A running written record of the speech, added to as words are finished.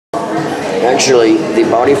Actually, the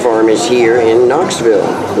body farm is here in Knoxville,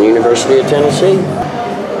 the University of Tennessee.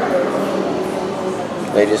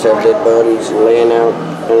 They just have dead bodies laying out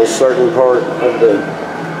in a certain part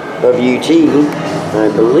of UT, I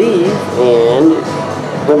believe, and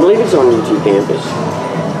I believe it's on UT campus.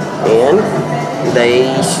 And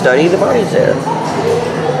they study the bodies there.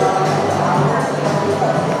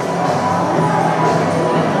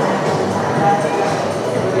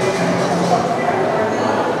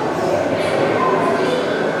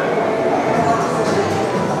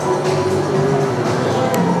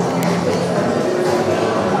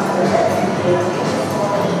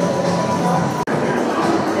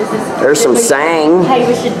 There's some sang. Hey,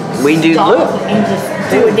 we should stop and just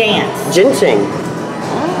do a dance. Ginseng.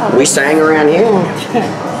 Oh. We sang around here.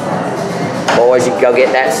 Boys, you go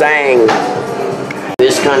get that sang.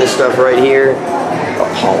 This kind of stuff right here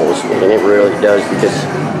appalls me, and it really does, because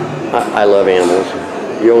I love animals.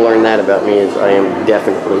 You'll learn that about me, is I am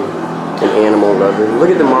definitely an animal lover. Look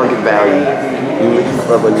at the market value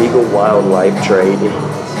of illegal wildlife trade.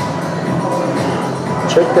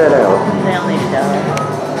 Check that out. They'll need to die.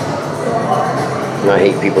 I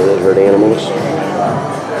hate people that hurt animals.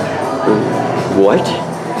 What?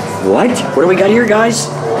 What? What do we got here, guys?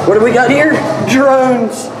 What do we got here?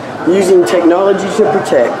 Drones! Using technology to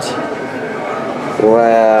protect.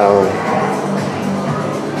 Wow.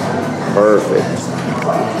 Perfect.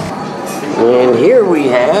 And here we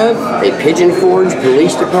have a Pigeon Forge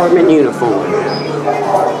Police Department uniform.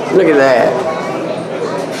 Look at that.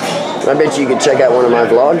 I bet you could check out one of my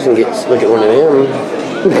vlogs and look at one of them.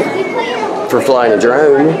 For flying a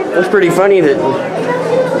drone. It's pretty funny that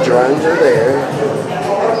drones are there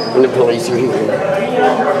and the police are here.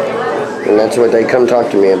 And that's what they come talk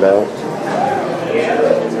to me about.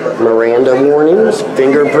 Miranda warnings,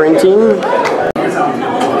 fingerprinting.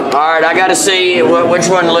 Alright, I gotta see which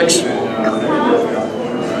one looks...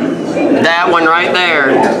 That one right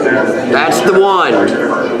there. That's the one.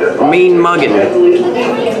 Mean mugging.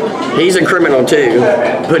 He's a criminal too.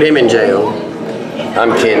 Put him in jail.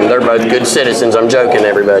 I'm kidding. They're both good citizens. I'm joking,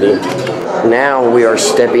 everybody. Now we are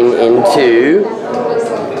stepping into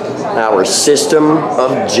our system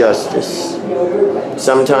of justice.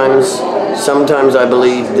 Sometimes I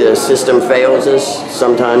believe the system fails us.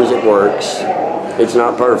 Sometimes it works. It's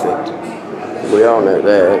not perfect. We all know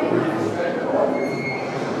that.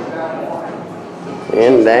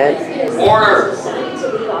 And that... Order!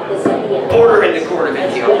 Order in the Court of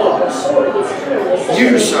Indian Laws.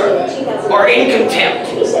 You, sir, are in contempt.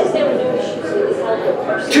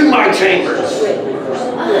 To my chambers.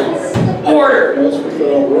 Order.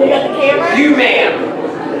 You,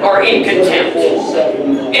 ma'am, are in contempt.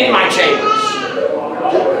 In my chambers.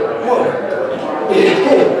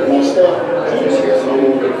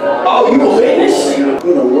 Oh, you a witness?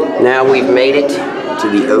 Now we've made it to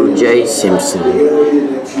the O.J. Simpson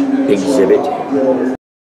exhibit.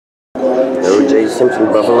 O.J. Simpson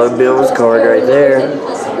Buffalo Bills card right there.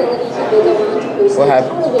 What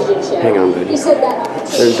happened? Hang on, buddy.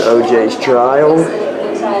 There's O.J.'s trial.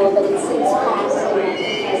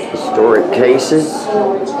 Historic cases.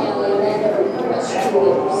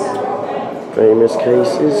 Famous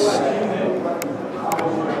cases.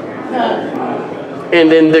 And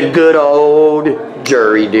then the good old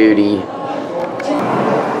jury duty.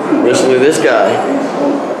 Listen to this guy.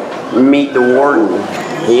 Meet the warden.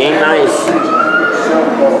 He ain't nice.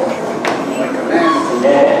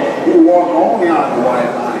 You walk only on the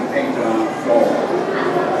white line, painted on the floor.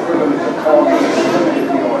 Privilege of calling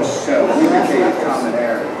yourself, indicated common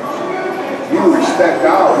areas. You respect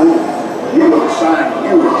our rules. You assign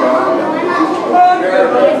you a job.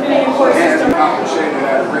 And compensated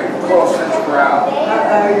at a rate close to per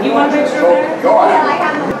hour. You want a picture of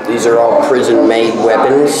that? These are all prison-made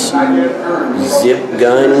weapons. Zip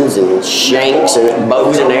guns and shanks and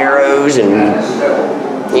bows and arrows and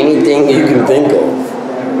anything you can think of.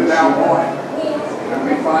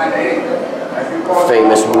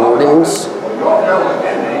 Famous wardens.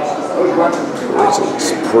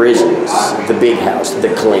 Prisons. The big house,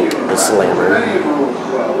 the clink, the slammer.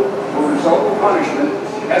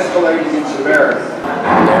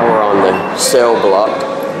 Now we're on the cell block.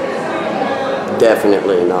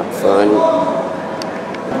 Definitely not fun.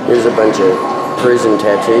 Here's a bunch of prison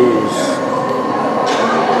tattoos.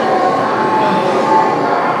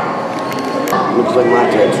 Looks like my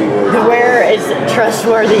tattoo. The wearer is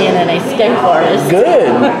trustworthy and an escape artist. Good.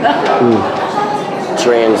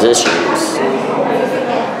 Transitions.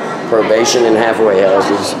 Probation and halfway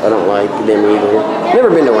houses. I don't like them either. Never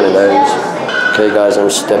been to one of those. Okay guys, I'm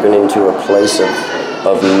stepping into a place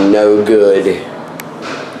of no good.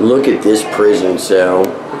 Look at this prison cell.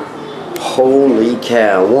 Holy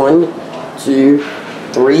cow. 1, 2,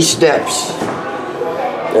 3 steps.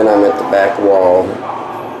 And I'm at the back wall.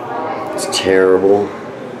 It's terrible.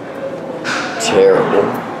 Terrible.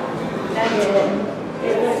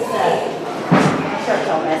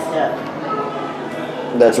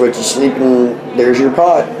 That's what you sleep in. There's your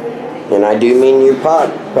pot. And I do mean your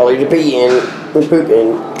pot. Probably to pee in and poop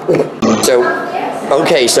in. So,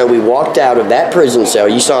 okay, so we walked out of that prison cell.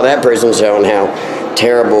 You saw that prison cell and how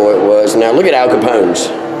terrible it was. Now look at Al Capone's.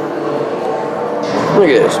 Look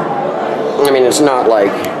at this. I mean, it's not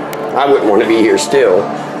like I wouldn't want to be here still,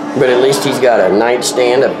 but at least he's got a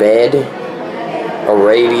nightstand, a bed, a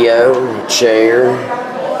radio, a chair,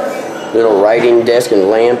 little writing desk and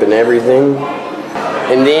lamp and everything.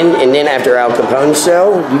 And then after Al Capone's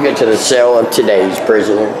cell, you get to the cell of today's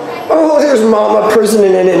prisoner. Oh, there's Mama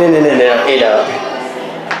prisoning it up.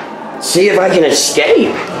 See if I can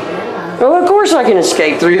escape. Oh, of course I can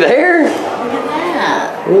escape through there. Look at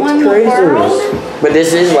that. It's crazy. But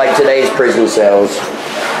this is like today's prison cells.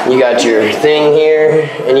 You got your thing here,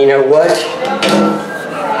 and you know what?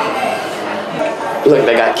 Look,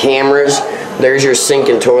 they got cameras. There's your sink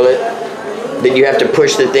and toilet. Then you have to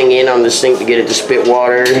push the thing in on the sink to get it to spit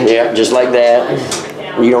water. Yep, just like that.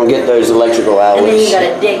 You don't get those electrical outlets. And then you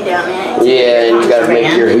gotta dig down in it. Yeah, and you gotta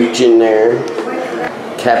make your hooch in there.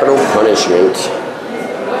 Capital punishment.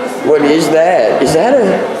 What is that? Is that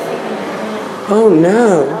a... Oh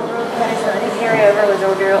no. Carryover was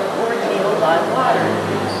ordealed by water.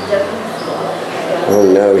 Oh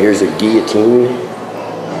no, here's a guillotine.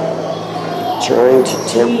 Trying to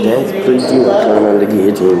tempt death. Please do not climb on the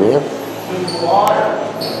guillotine, yeah?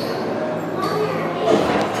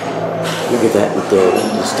 Look at that thing,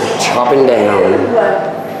 just chopping down.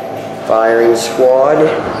 Firing squad,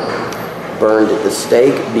 burned at the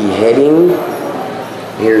stake, beheading.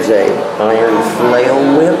 Here's a iron flail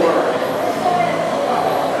whip.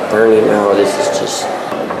 Burning, oh, this is just...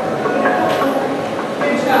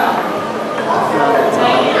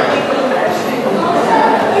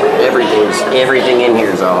 Everything in here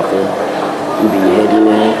is awful. Beheading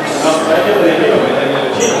axe.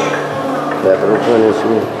 Capital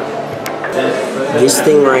punishment. This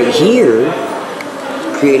thing right here,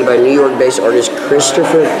 created by New York-based artist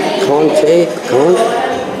Christopher Conte,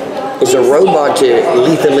 is a robot to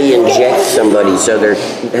lethally inject somebody, so there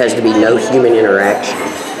has to be no human interaction.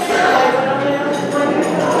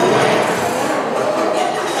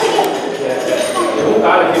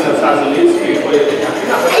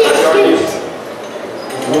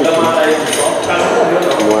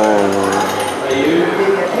 Wow.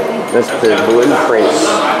 That's the Blueprints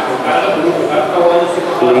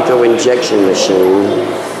lethal injection machine.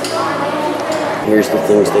 Here's the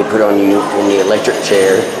things they put on you in the electric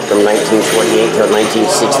chair from 1928 till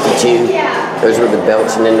 1962. Those were the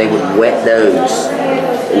belts, and then they would wet those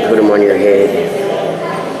and put them on your head.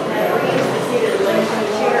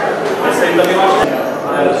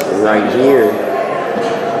 Right here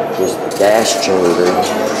is the gas chamber.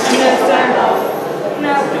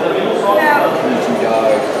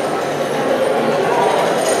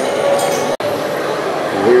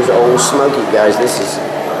 Here's Old Smoky, guys. This is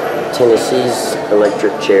Tennessee's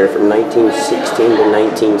electric chair from 1916 to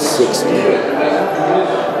 1960.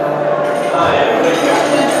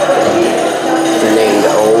 Named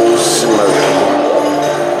Old Smoky.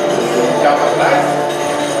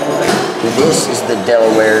 This is the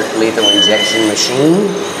Delaware lethal injection machine.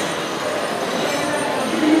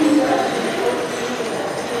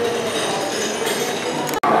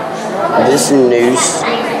 This noose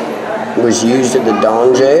was used at the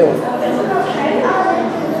Don jail.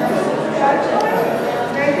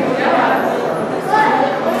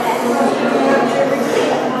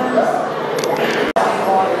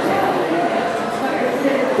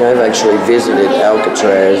 I've actually visited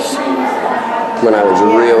Alcatraz when I was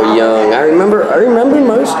real young. I remember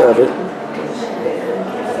most of it.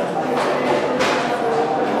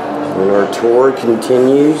 And our tour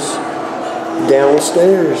continues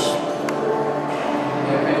downstairs.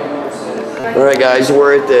 Alright guys,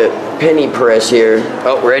 we're at the penny press here.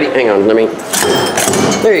 Oh, ready? Hang on, let me...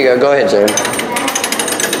 There you go ahead, sir.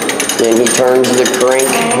 And he turns the crank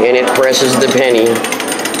and it presses the penny.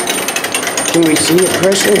 Can we see it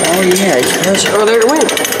pressing? Oh yeah, it's pressing. Oh, there it went.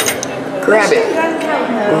 Grab it.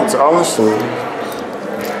 That's awesome.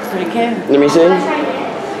 Pretty cool. Let me see.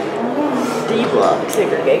 D-block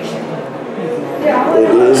segregation.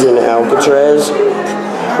 It is an Alcatraz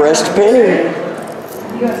pressed penny.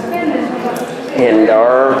 And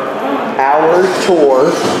our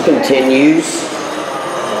tour continues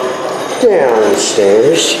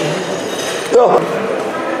downstairs. Oh,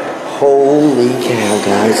 holy cow,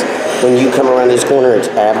 guys. When you come around this corner, it's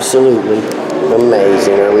absolutely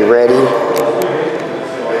amazing. Are we ready?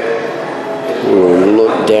 Ooh,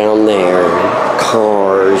 look down there.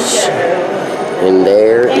 Cars. And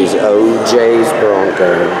there is OJ's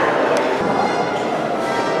Bronco.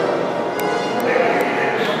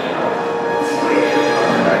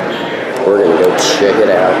 We're going to go check it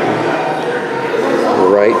out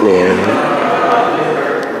right now.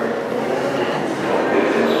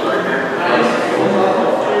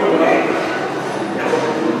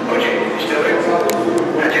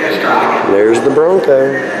 There's the Bronco.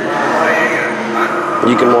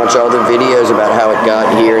 You can watch all the videos about how it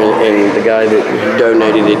got here and the guy that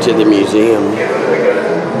donated it to the museum.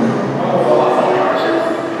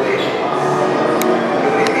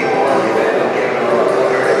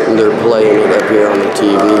 And they're playing it up here on the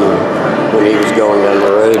TV when he was going down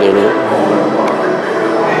the road in it.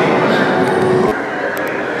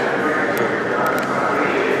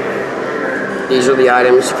 These are the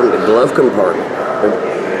items from the glove compartment.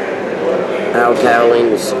 Al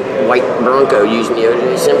Cowling's white Bronco using the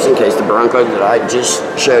O.J. Simpson case. The Bronco that I just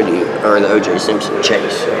showed you, or the O.J. Simpson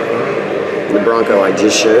chase. The Bronco I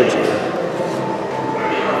just showed you.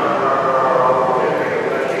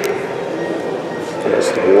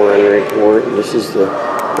 That's the Warren report. This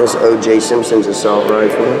O.J. Simpson's assault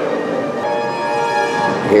rifle.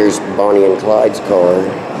 Here's Bonnie and Clyde's car.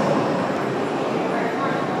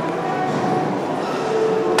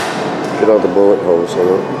 Look at all the bullet holes in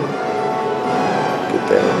it.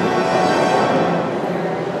 This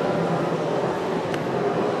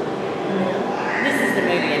is the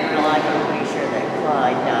movie in real life. I'm pretty sure that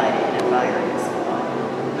Clyde died in a firing squad,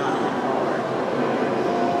 not in a car.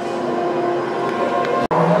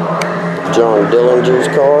 John Dillinger's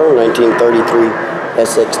car, 1933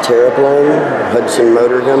 SX Terraplane, Hudson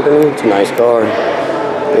Motor Company. It's a nice car.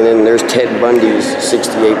 And then there's Ted Bundy's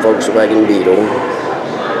 68 Volkswagen Beetle.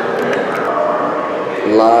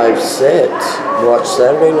 Live set. Watch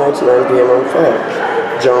Saturday nights at 9 p.m. on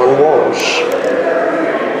Fox. John Walsh.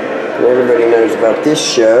 And everybody knows about this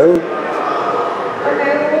show.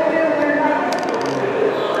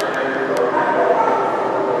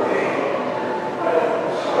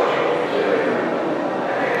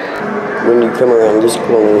 When you come around this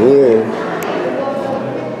corner here,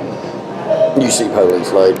 you see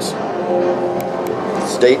police lights.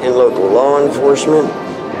 State and local law enforcement.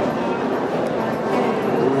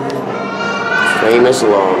 Famous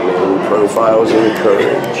lawmen, profiles in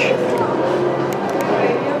courage.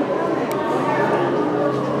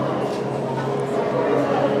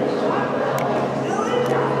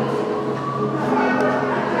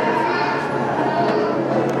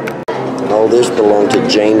 All this belonged to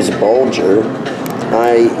James Bulger.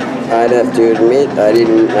 I'd have to admit I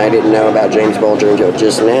didn't know about James Bulger until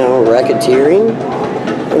just now. Racketeering,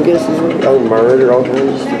 I guess is what, murder, all kinds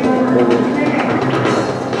of stuff.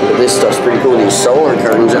 This stuff's pretty cool. These solar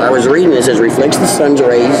curtains. I was reading this. It says reflects the sun's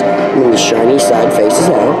rays when the shiny side faces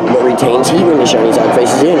out, but retains heat when the shiny side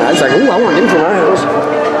faces in. I was like, ooh, I want them for my house.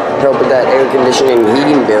 Help with that air conditioning and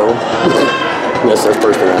heating bill. That's the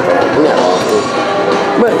first thing I thought. Isn't that awful?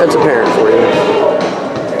 But that's apparent for you.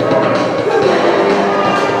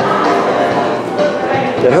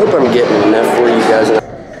 I hope I'm getting enough for you guys.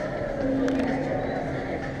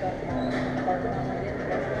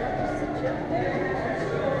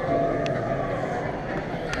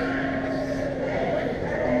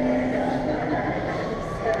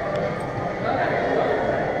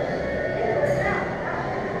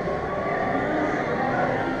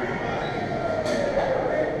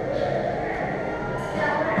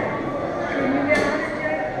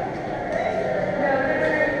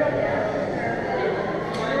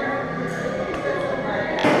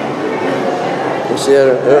 See, I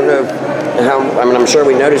don't know how, I'm sure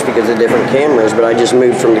we noticed because of different cameras, but I just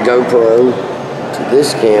moved from the GoPro to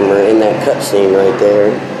this camera in that cutscene right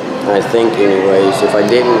there. I think anyways. If I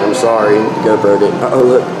didn't, I'm sorry. The GoPro didn't. Oh,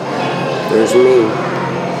 look. There's me.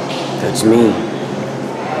 That's me.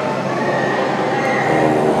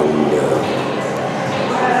 Oh, no.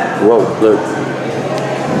 Whoa, look.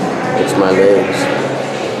 It's my legs.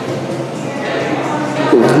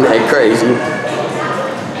 Isn't that crazy?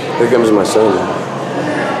 Here comes my son.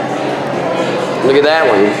 Look at that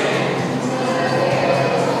one.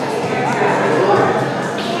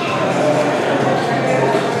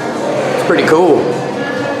 It's pretty cool.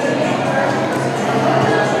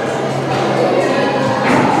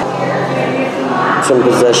 Some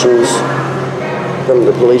possessions from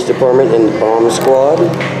the police department and the bomb squad.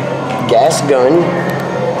 Gas gun.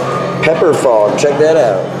 Pepper fog. Check that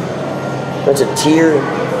out. That's a tier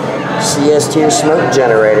CS tier smoke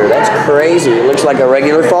generator. That's crazy. It looks like a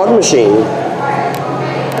regular fog machine.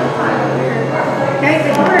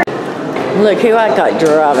 Look who I got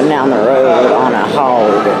driving down the road on a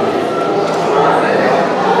hog.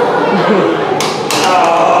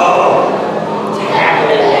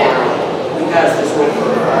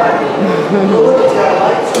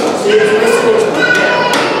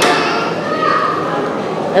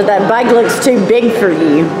 That bike looks too big for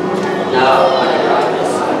you.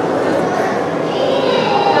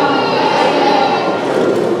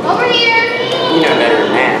 Over here. You know better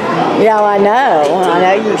than that. Yeah, I know. I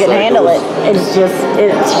know you can handle it. It's just,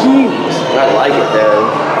 it's huge. I like it though.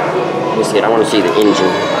 Let me see it. I want to see the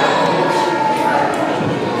engine.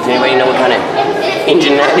 Does anybody know what kind of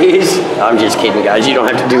engine that is? I'm just kidding, guys. You don't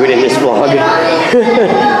have to do it in this vlog.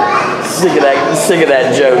 Sick of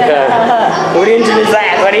that joke, huh? What engine is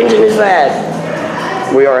that? What engine is that?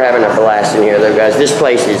 We are having a blast in here, though, guys. This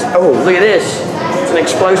place is. Oh, look at this. It's an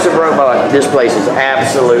explosive robot. This place is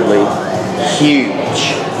absolutely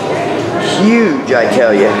huge. Huge, I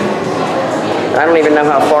tell you. I don't even know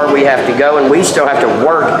how far we have to go, and we still have to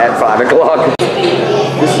work at 5 o'clock.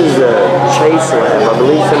 This is a chase lab. I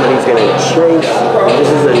believe somebody's going to chase. This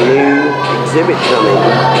is a new exhibit coming.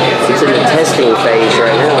 It's in the testing phase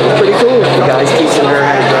right now. It's pretty cool. The guy's teaching her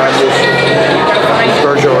how to drive this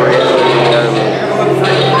virtual reality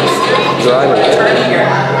driving.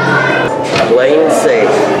 Lane safe.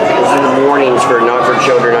 This is the warnings for not for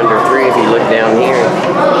children under 3. If you look down here,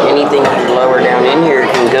 anything lower down in here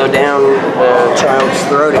can go down a child's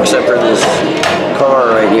throat except for this car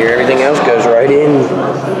right here. Everything else goes right in.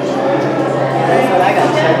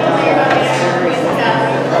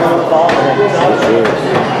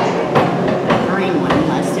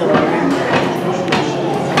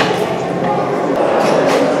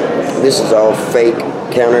 This is all fake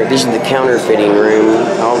counter. This is the counterfeiting room.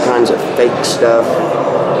 All kinds of fake stuff.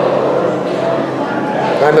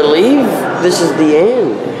 I believe this is the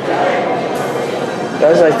end.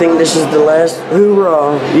 Guys, I think this is the last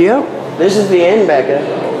hoorah. Yep, this is the end, Becca.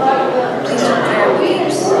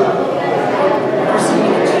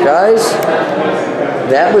 Guys,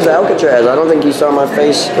 that was Alcatraz. I don't think you saw my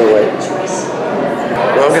face. Oh, wait.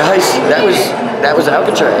 Well, guys, that was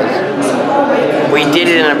Alcatraz. We did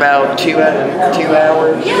it in about 2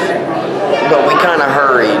 hours, but we kind of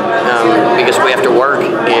hurried because we have to work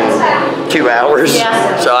in 2 hours.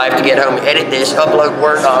 So I have to get home, edit this, upload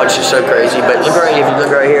work. Oh, it's just so crazy. But look right, if you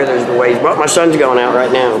look right here, there's the ways. Well, my son's going out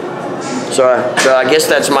right now, so I guess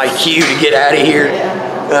that's my cue to get out of here.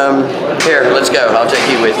 Here, let's go. I'll take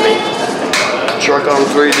you with me. Truck on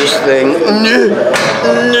through this thing.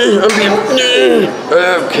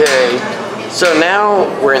 Okay. So now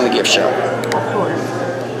we're in the gift shop.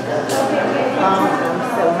 I'm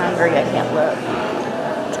so hungry, I can't look.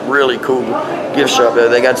 It's really cool gift shop though.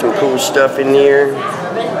 They got some cool stuff in here.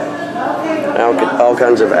 All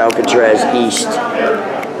kinds of Alcatraz East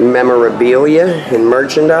memorabilia and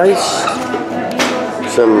merchandise.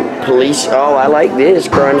 Some police. Oh, I like this.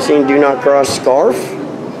 Crime scene do not cross scarf.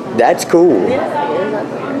 That's cool.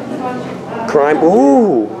 Crime.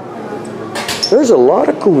 Ooh. There's a lot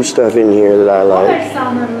of cool stuff in here that I like.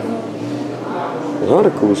 A lot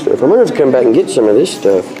of cool stuff. I'm gonna have to come back and get some of this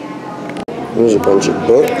stuff. There's a bunch of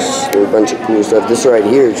books. There's a bunch of cool stuff. This right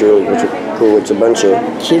here is really cool. It's a bunch of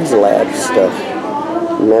kids' lab stuff.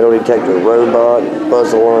 Metal detector robot,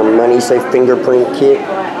 buzz alarm, money safe fingerprint kit.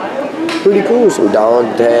 Pretty cool. Some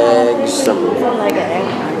dog tags, some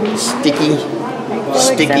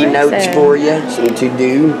sticky notes for you, some to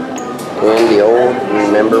do, and the old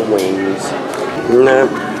remember wings. No.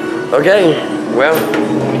 Okay. Well.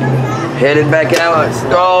 Headed back out.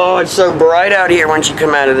 Oh, it's so bright out here once you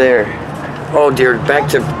come out of there. Oh dear, back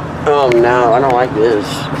to, oh no, I don't like this.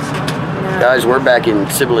 No. Guys, we're back in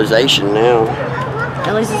civilization now.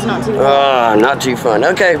 At least it's not too fun. Not too fun.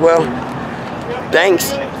 Okay, well,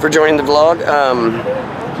 thanks for joining the vlog.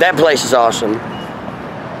 That place is awesome.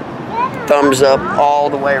 Thumbs up all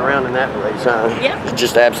the way around in that place, huh? Yep. It's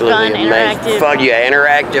just absolutely fun, amazing. Interactive. Fun, yeah,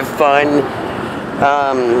 interactive, fun.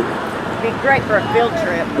 It'd be great for a field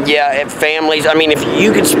trip. Yeah, if families, I mean, if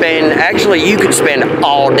you could spend, actually you could spend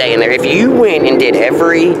all day in there. If you went and did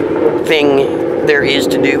everything there is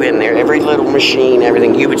to do in there, every little machine,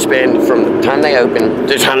 everything, you would spend from the time they open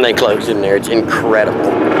to the time they close in there. It's incredible.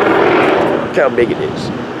 Look how big it is.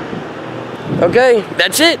 Okay,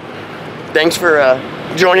 that's it. Thanks for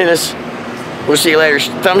joining us. We'll see you later.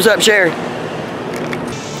 Thumbs up, share.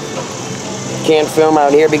 Can't film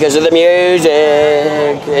out here because of the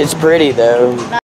music. It's pretty though.